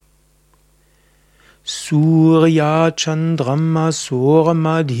Surya Chandrama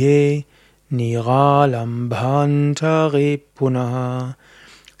Madhye Niralambhantare Punaha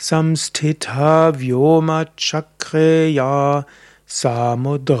Samstitha Vyoma Chakreya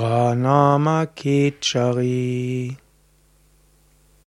Samudra Nama Kechari.